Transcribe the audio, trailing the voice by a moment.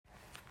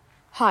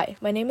Hi,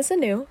 my name is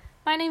Anu,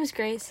 My name is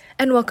Grace.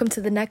 and welcome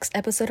to the next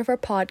episode of our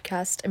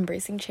podcast,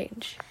 Embracing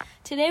Change.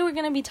 Today we're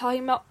going to be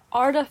talking about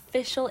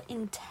artificial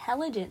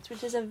intelligence,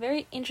 which is a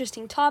very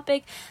interesting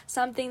topic,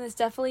 something that's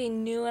definitely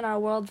new in our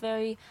world,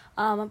 very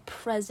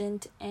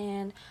present,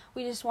 and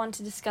we just want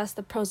to discuss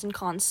the pros and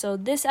cons. So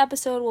this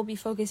episode will be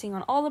focusing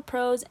on all the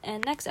pros,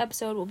 and next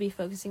episode will be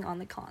focusing on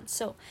the cons.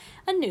 So,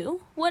 Anu,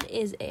 what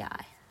is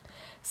AI?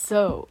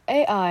 So,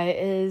 AI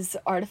is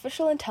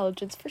artificial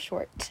intelligence for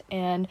short,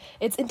 and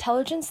it's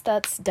intelligence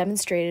that's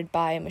demonstrated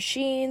by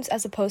machines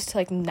as opposed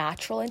to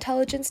natural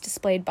intelligence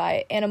displayed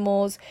by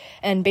animals,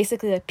 and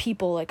basically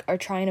people are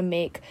trying to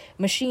make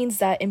machines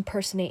that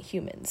impersonate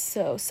humans.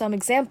 So some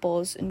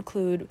examples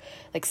include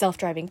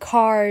self-driving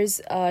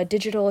cars,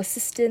 digital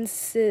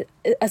assistants,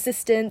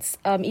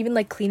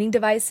 even cleaning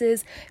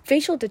devices,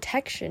 facial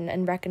detection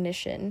and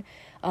recognition,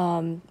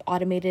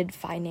 automated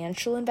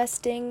financial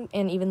investing,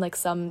 and even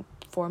some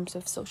forms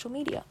of social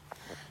media.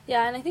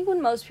 Yeah, and I think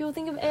when most people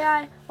think of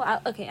AI,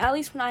 at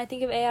least when I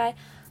think of AI,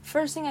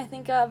 first thing I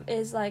think of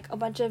is a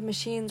bunch of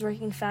machines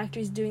working in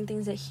factories doing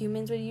things that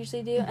humans would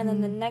usually do, and then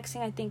the next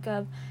thing I think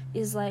of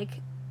is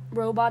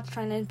robots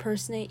trying to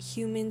impersonate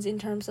humans in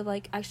terms of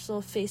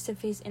actual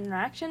face-to-face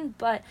interaction.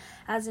 But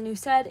as Anu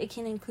said, it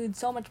can include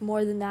so much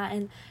more than that.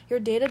 In your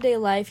day-to-day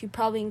life, you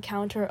probably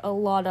encounter a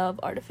lot of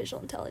artificial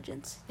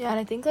intelligence. Yeah, and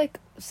I think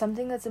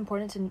something that's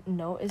important to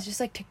note is just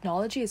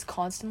technology is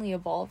constantly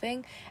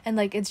evolving, and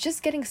it's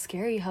just getting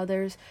scary how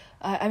there's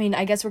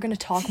I guess we're gonna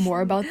talk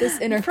more about this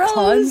in our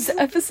cons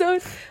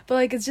episode,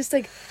 but it's just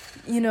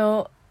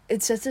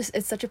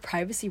it's such a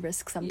privacy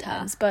risk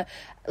sometimes. Yeah.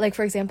 But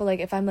for example,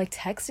 if I'm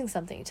texting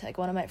something to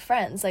one of my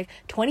friends,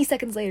 20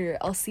 seconds later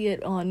I'll see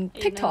it on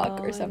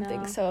TikTok or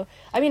something. So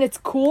it's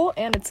cool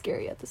and it's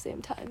scary at the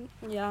same time.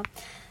 Yeah,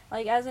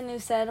 as Anu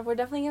said, we're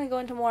definitely going to go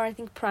into more, I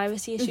think,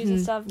 privacy issues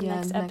and stuff in the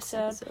next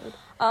episode.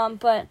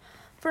 But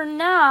for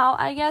now,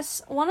 I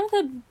guess one of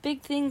the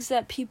big things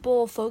that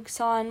people focus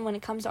on when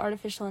it comes to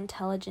artificial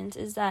intelligence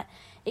is that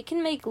it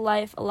can make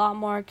life a lot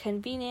more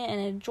convenient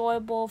and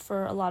enjoyable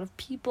for a lot of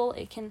people.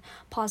 It can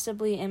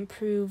possibly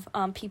improve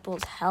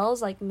people's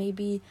health.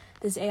 Maybe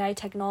this AI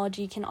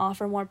technology can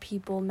offer more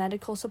people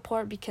medical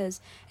support,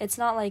 because it's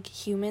not like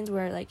humans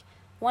where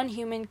one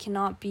human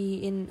cannot be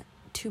in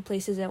two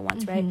places at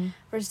once, right?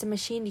 Versus a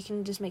machine, you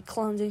can just make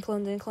clones and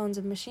clones and clones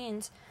of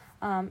machines.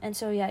 And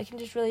so, it can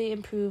just really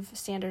improve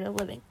standard of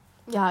living.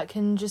 Yeah, it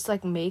can just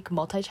make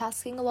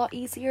multitasking a lot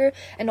easier,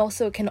 and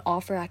also it can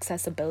offer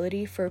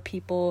accessibility for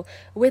people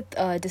with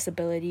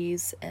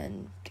disabilities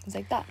and things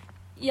like that.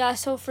 Yeah,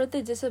 so for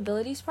the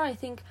disabilities part, I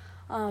think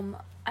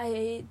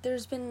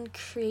there's been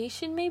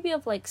creation maybe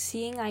of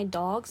seeing eye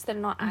dogs that are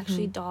not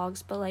actually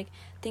dogs, but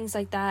things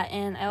like that.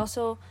 And I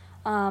also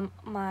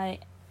my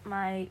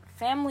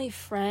family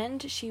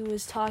friend, she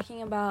was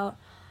talking about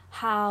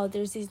how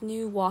there's these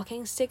new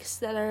walking sticks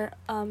that are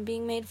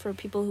being made for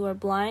people who are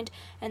blind,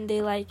 and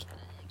they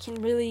can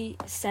really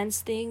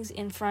sense things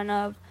in front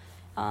of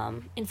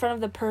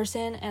the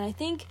person, and I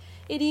think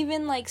it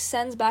even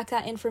sends back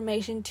that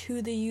information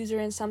to the user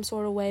in some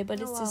sort of way. But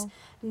this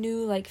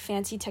new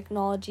fancy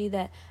technology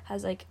that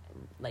has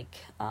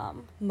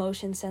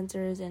motion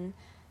sensors and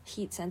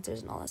heat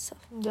sensors and all that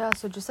stuff. Yeah,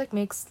 so just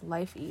makes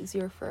life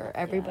easier for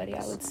everybody,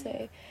 I would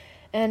say.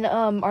 And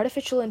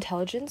artificial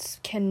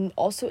intelligence can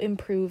also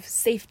improve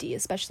safety,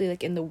 especially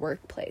in the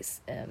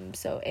workplace.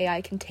 So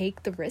AI can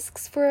take the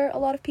risks for a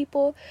lot of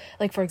people,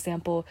 for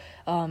example,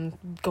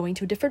 going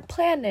to a different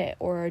planet,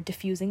 or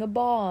diffusing a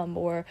bomb,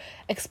 or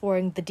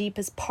exploring the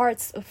deepest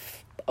parts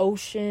of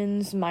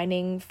oceans,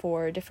 mining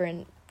for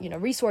different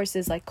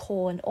resources like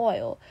coal and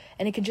oil.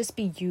 And it can just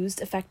be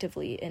used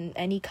effectively in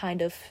any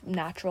kind of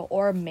natural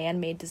or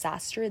man-made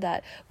disaster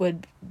that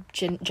would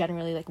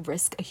generally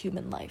risk a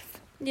human life.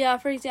 Yeah,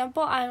 for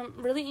example,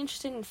 I'm really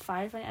interested in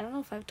firefighting. I don't know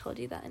if I've told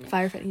you that.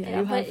 Firefighting,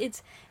 yeah, but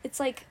it's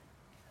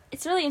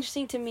really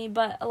interesting to me.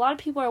 But a lot of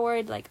people are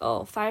worried,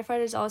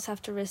 firefighters always have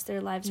to risk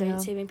their lives,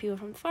 right, saving people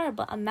from the fire.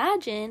 But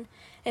imagine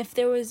if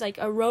there was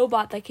a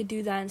robot that could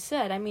do that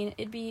instead.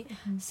 It'd be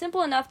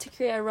simple enough to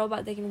create a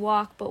robot that can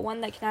walk, but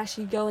one that can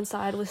actually go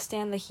inside,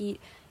 withstand the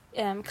heat,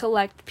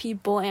 collect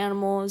people,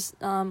 animals,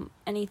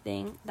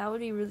 anything. That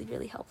would be really,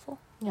 really helpful.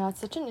 Yeah,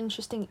 it's such an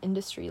interesting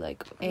industry,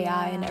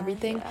 AI and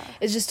everything. Yeah.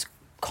 It's just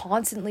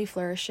constantly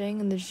flourishing,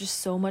 and there's just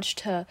so much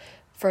to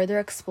further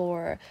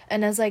explore.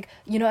 And as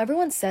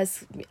everyone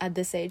says at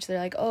this age,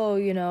 they're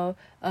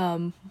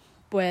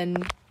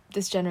when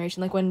this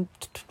generation, when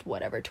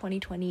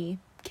 2020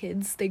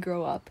 kids, they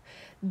grow up,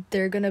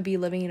 they're gonna be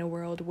living in a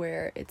world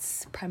where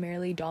it's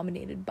primarily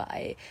dominated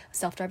by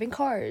self-driving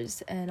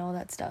cars and all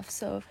that stuff.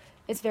 So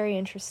it's very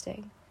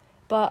interesting.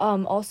 But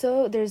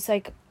also there's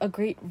a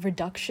great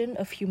reduction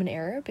of human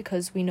error,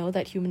 because we know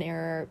that human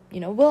error,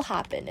 will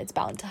happen. It's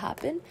bound to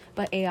happen.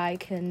 But AI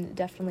can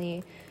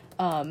definitely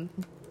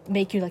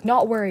make you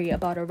not worry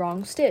about a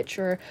wrong stitch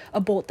or a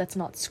bolt that's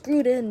not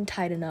screwed in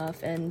tight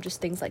enough, and just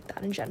things like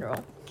that in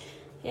general.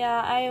 Yeah,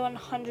 I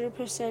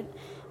 100%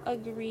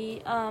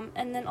 agree.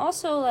 And then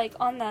also, like,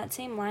 on that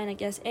same line, I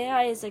guess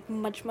AI is like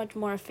much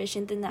more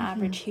efficient than the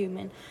average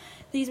human.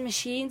 These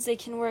machines, they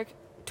can work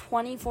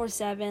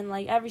 24/7,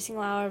 like every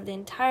single hour of the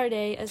entire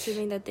day,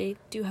 assuming that they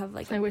do have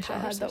like I wish I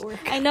had that work.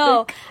 I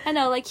know,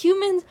 like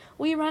humans,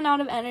 we run out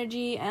of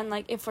energy, and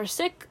like if we're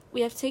sick,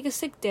 we have to take a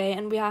sick day,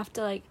 and we have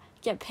to like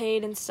get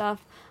paid and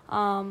stuff,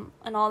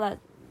 and all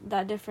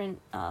that different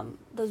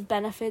those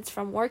benefits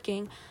from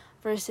working,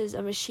 versus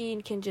a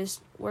machine can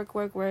just work,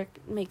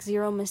 make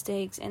zero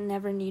mistakes, and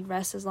never need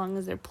rest as long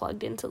as they're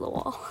plugged into the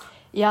wall.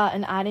 Yeah,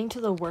 and adding to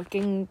the work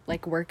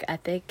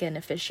ethic and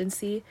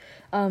efficiency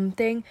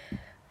thing,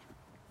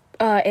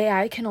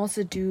 AI can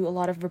also do a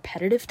lot of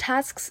repetitive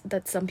tasks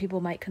that some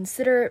people might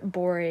consider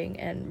boring,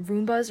 and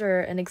Roombas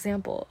are an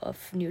example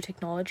of new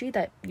technology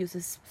that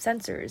uses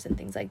sensors and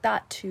things like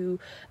that to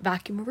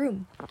vacuum a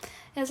room.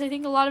 Yes, I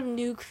think a lot of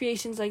new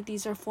creations like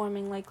these are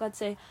forming. Like, let's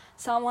say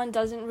someone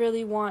doesn't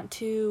really want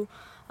to...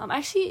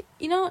 actually,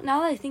 now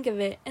that I think of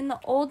it, in the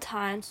old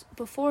times,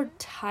 before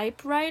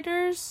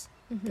typewriters...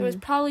 There was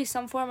probably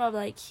some form of,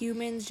 like,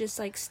 humans just,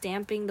 like,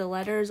 stamping the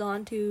letters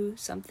onto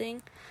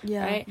something.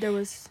 Yeah, right? There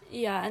was...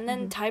 Yeah, and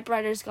then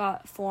typewriters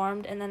got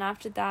formed, and then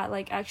after that,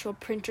 like, actual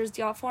printers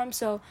got formed.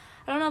 So,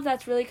 I don't know if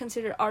that's really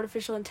considered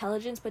artificial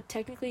intelligence, but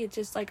technically it's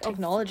just, like...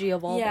 Technology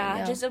evolving,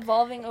 yeah, just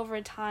evolving over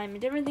time. And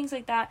different things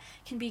like that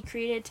can be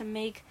created to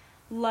make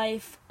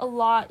life a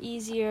lot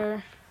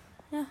easier.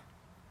 Yeah.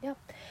 Yeah.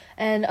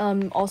 And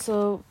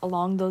also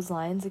along those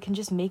lines, it can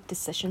just make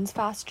decisions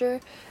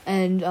faster,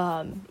 and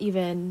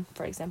even,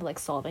 for example, like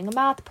solving a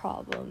math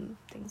problem,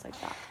 things like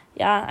that.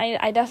 Yeah,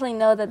 I definitely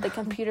know that the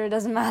computer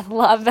does math a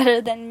lot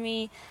better than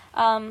me,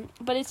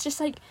 but it's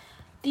just like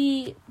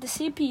the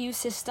CPU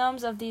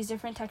systems of these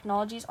different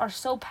technologies are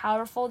so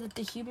powerful that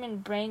the human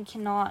brain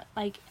cannot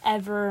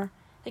ever...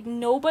 Like,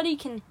 nobody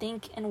can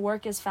think and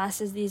work as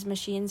fast as these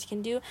machines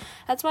can do.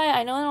 That's why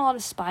I know in a lot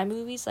of spy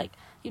movies, like,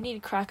 you need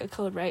to crack a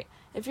code, right?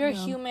 If you're a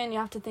human, you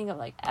have to think of,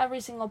 like, every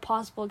single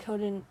possible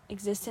code in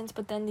existence,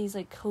 but then these,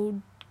 like,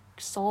 code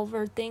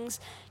solver things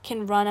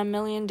can run a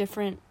million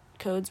different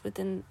codes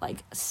within, like,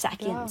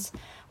 seconds,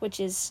 which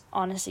is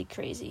honestly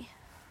crazy.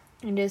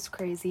 It is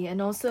crazy.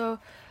 And also,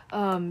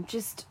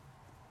 just...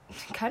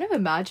 kind of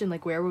imagine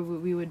like where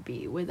we would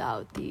be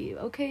without the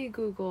OK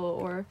Google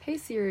or Hey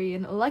Siri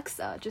and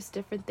Alexa, just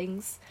different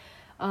things.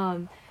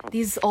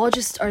 These all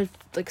just are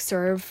like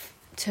serve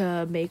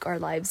to make our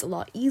lives a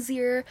lot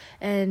easier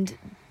and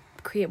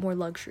create more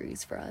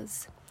luxuries for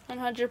us.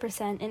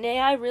 100%. And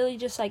AI really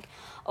just like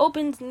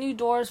opens new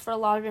doors for a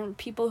lot of different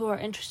people who are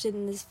interested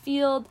in this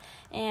field,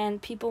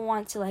 and people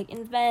want to like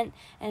invent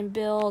and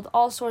build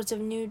all sorts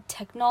of new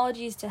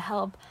technologies to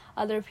help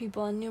other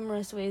people in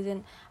numerous ways.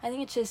 And I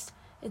think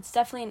it's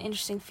definitely an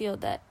interesting field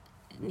that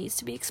needs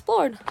to be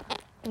explored.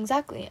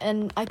 Exactly.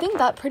 And I think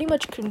that pretty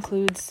much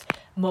concludes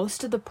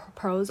most of the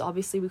pros.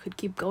 Obviously, we could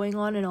keep going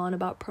on and on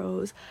about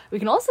pros. We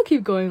can also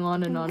keep going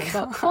on and on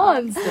about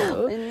cons,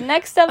 though. In the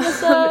next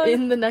episode.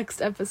 In the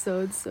next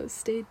episode, so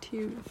stay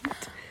tuned.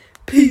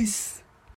 Peace.